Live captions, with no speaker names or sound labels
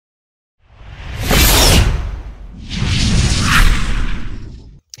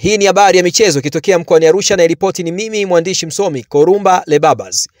Hii ni habari ya michezo ikitokea mkoani Arusha na ripoti ni mimi mwandishi msomi Korumba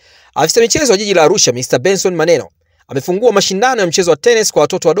Lebabas. Afisa michezo wa jiji la Arusha Mr Benson Maneno amefungua mashindano ya mchezo wa tennis kwa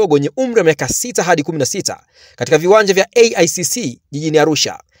watoto wadogo wenye umri wa miaka 6 hadi 16 katika viwanja vya Aicc jijini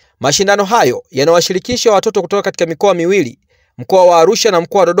Arusha. Mashindano hayo yanawashirikisha watoto kutoka katika mikoa miwili, mkoa wa Arusha na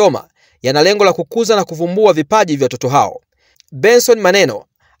mkoa wa Dodoma, yana lengo la kukuza na kuvumbua vipaji vya watoto hao. Benson Maneno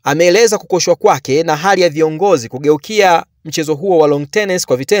ameeleza kukoshwa kwake na hali ya viongozi kugeukia mchezo huo wa long tennis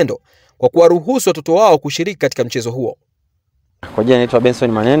kwa vitendo kwa kuwaruhusu watoto wao kushiriki katika mchezo huo. Kwa jina naitwa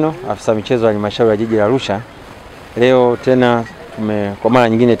Benson Maneno, afisa michezo wa halmashauri ya jiji la Arusha. Leo tena kwa mara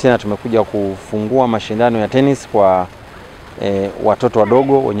nyingine tena tumekuja kufungua mashindano ya tennis kwa watoto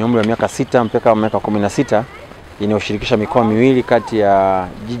wadogo wenye umri wa miaka 6 mpaka miaka 16 inayoshirikisha mikoa miwili kati ya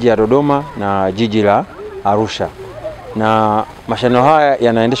jiji la Dodoma na jiji la Arusha. Na mashindano haya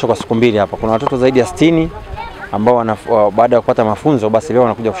yanaendeshwa kwa siku mbili hapa. Kuna watoto zaidi ya 60 ambao baada ya kupata mafunzo basi leo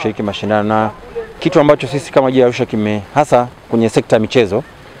wanakuja kushiriki mashindano, na kitu ambacho sisi kama jiji la Arusha hasa kwenye sekta ya michezo,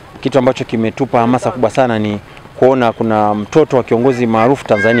 kitu ambacho kimetupa hamasa kubwa sana ni kuona kuna mtoto wa kiongozi maarufu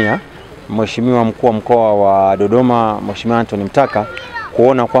Tanzania, Mheshimiwa Mkuu wa Mkoa wa Dodoma, Mheshimiwa MTAKA,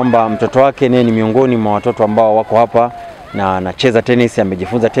 kuona kwamba mtoto wake ni miongoni mwa watoto ambao wako hapa na anacheza tenisi,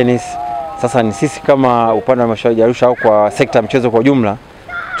 amejifunza tenisi. Sasa ni sisi kama upande wa halmashauri ya Arusha au kwa sekta ya michezo kwa ujumla,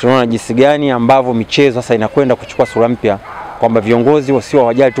 tunaona jinsi gani ambavyo michezo sasa inakwenda kuchukua sura mpya, kwamba viongozi wasio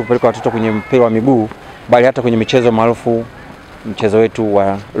hawajali tu kupeleka watoto kwenye mpira wa miguu, bali hata kwenye michezo maarufu, mchezo wetu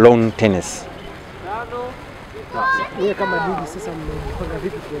wa lawn tennis. Wewe kama jiji sasa mmepanga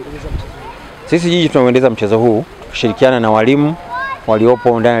vipi kuendeleza mchezo? Sisi jiji tunaendeleza mchezo huu kushirikiana na walimu waliopo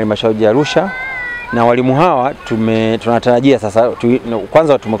ndani ya halmashauri ya Arusha, na walimu hawa tunatarajia sasa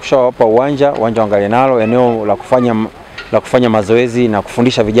kwanza tumekushawapa uwanja wa Ngarenaro, eneo la kufanya mazoezi na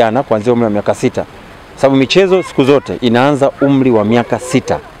kufundisha vijana kuanzia umri wa miaka 6. Sababu michezo siku zote inaanza umri wa miaka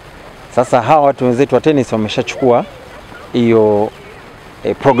 6. Sasa hawa watu wenzetu wa tennis wameshachukua hiyo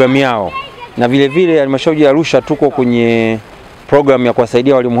programu yao, na vile vile halmashauri ya Arusha tuko kwenye program ya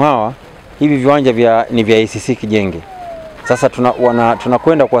kuwasaidia walimu hawa. Hivi viwanja ni vya Aicc Kijenge. Sasa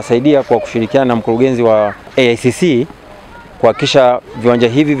tunakwenda kuwasaidia kwa kushirikiana na mkurugenzi wa Aicc kuhakikisha viwanja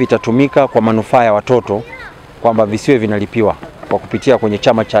hivi vitatumika kwa manufaa ya watoto, kwamba visiwe vinalipiwa, kwa kupitia kwenye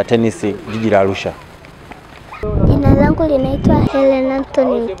chama cha tenisi jiji la Arusha. Jina langu linaitwa Helen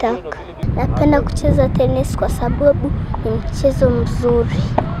Anthony Mitaka. Napenda kucheza tennis kwa sababu ni mchezo mzuri.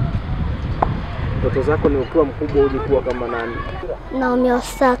 Ndoto zako ni ukiwa mkubwa uje kuwa kama nani? Naomi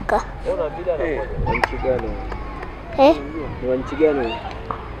Osaka. Nchi gani? Ni nchi gani?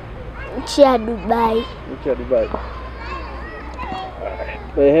 Nchi ya Dubai. Nchi ya Dubai.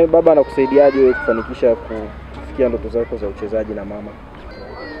 Baba anakusaidiaje wewe kufanikisha kufikia ndoto zako za uchezaji na mama?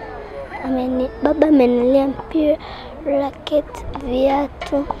 Baba amenilia mpira, racket,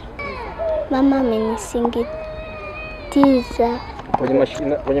 viatu. Mama amenisindikiza.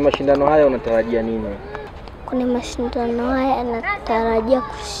 Kwenye mashindano haya unatarajia nini? Kwenye mashindano haya natarajia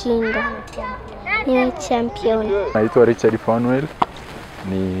kushinda, niwe champion. Naitwa Richard Fanuel,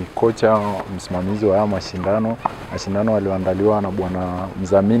 ni kocha msimamizi wa haya mashindano. Mashindano yaliyoandaliwa na bwana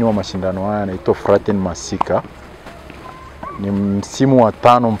mdhamini wa mashindano haya anaitwa Fraten Masika. Ni msimu wa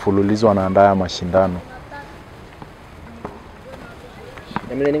 5 mfululizo anaandaa mashindano.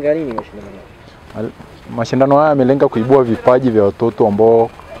 Yamelenga nini mashindano haya? Mashindano haya yamelenga kuibua vipaji vya watoto ambao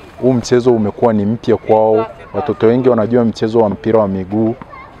huu mchezo umekuwa ni mpya kwao. Watoto wengi wanajua mchezo wa mpira wa miguu,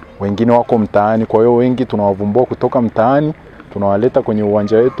 wengine wako mtaani. Kwa hiyo wengi tunawavumbua kutoka mtaani, tunawaleta kwenye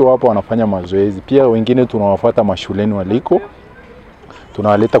uwanja wetu hapa wanafanya mazoezi. Pia wengine tunawafuata mashuleni waliko,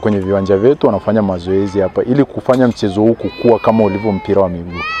 tunawaleta kwenye viwanja vyetu wanafanya mazoezi hapa ili kufanya mchezo huu kukua kama ulivyo mpira wa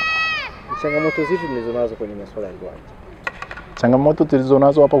miguu. Changamoto zipi mlizonazo kwenye masuala ya uwanja? Changamoto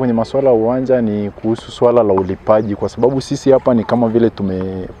tulizonazo hapa kwenye masuala ya uwanja ni kuhusu swala la ulipaji, kwa sababu sisi hapa ni kama vile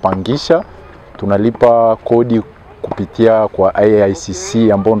tumepangisha, tunalipa kodi kupitia kwa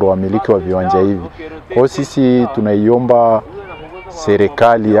Aicc ambao ndo wamiliki wa viwanja hivi. Kwa hiyo sisi tunaiomba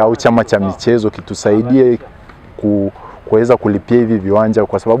serikali au chama cha michezo kitusaidie kuweza kulipia hivi viwanja,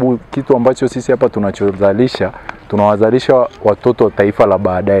 kwa sababu kitu ambacho sisi hapa tunachozalisha, tunawazalisha watoto wa taifa la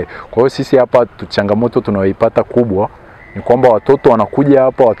baadaye. Kwa hiyo sisi hapa changamoto tunayoipata kubwa ni kwamba watoto wanakuja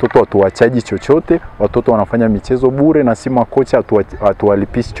hapa, watoto hatuwachaji chochote, watoto wanafanya michezo bure na si makocha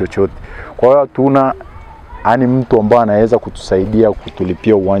hatuwalipishi chochote. Kwa hiyo hatuna mtu ambaye anaweza kutusaidia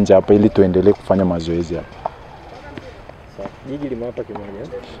kutulipia uwanja hapa ili tuendelee kufanya mazoezi hapa. Jiji limewapa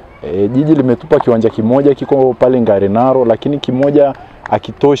kimoja? Jiji limetupa kiwanja kimoja kiko pale Ngarenaro, lakini kimoja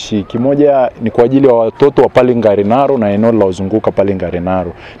hakitoshi. Kimoja ni kwa ajili ya watoto wa pale Ngarenaro na eneo la uzunguka pale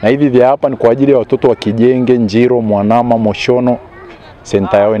Ngarenaro. Na hivi vya hapa ni kwa ajili ya watoto wa Kijenge, Njiro, Mwanama, Moshono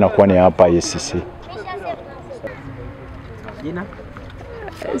senta yao inakuwa ni hapa Aicc. Jina?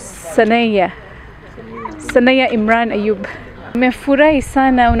 Sanaya Imran Ayub. Nimefurahi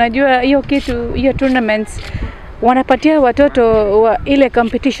sana, unajua hiyo kitu, hiyo tournaments wanapatia watoto wa ile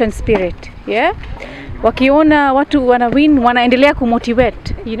competition spirit, yeah? Wakiona watu wana win, wanaendelea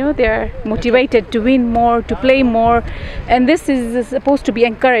kumotivate, you know, they are motivated to win more, to play more, and this is supposed to be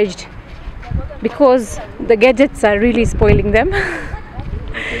encouraged because the gadgets are really spoiling them.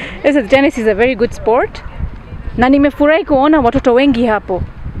 The tennis is a very good sport, na nimefurahi kuona watoto wengi hapo.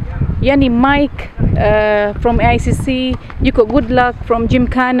 Yani Mike from Aicc, yuko Good Luck from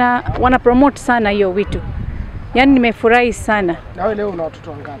Gymkhana, wana promote sana hiyo vitu. Yani nimefurahi sana. Na wewe leo una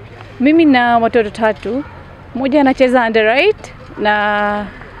watoto wangapi? Mimi na watoto 3. Mmoja anacheza under 8 na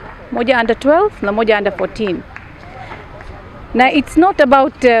mmoja under 12 na mmoja under 14. Na it's not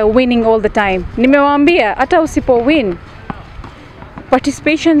about winning all the time. Nimewaambia hata usipo win,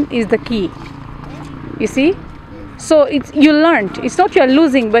 participation is the key. You see? So you learned. It's not you're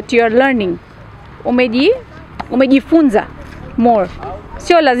losing, but you're learning. Umejifunza more.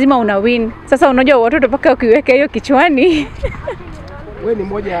 Sio lazima una win. Sasa unajua watoto paka ukiweka hiyo kichwani. Wewe ni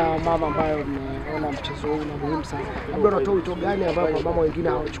mmoja ya mama ambayo unaona mchezo huu ni muhimu sana. Labda unatoa wito gani ambao mama wengine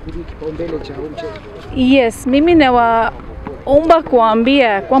hawachukulii kipaumbele cha huu mchezo? Yes, mimi nawaomba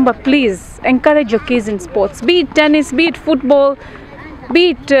kuambia kwamba please encourage your kids in sports. Be it tennis, be it football, be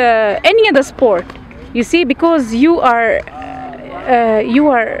it any other sport. You see, because you are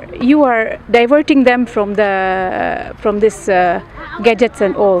diverting them from this gadgets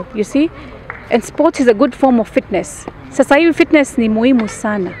and all. You see, and sports is a good form of fitness. Sasa hivi fitness ni muhimu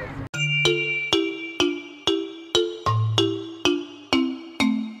sana.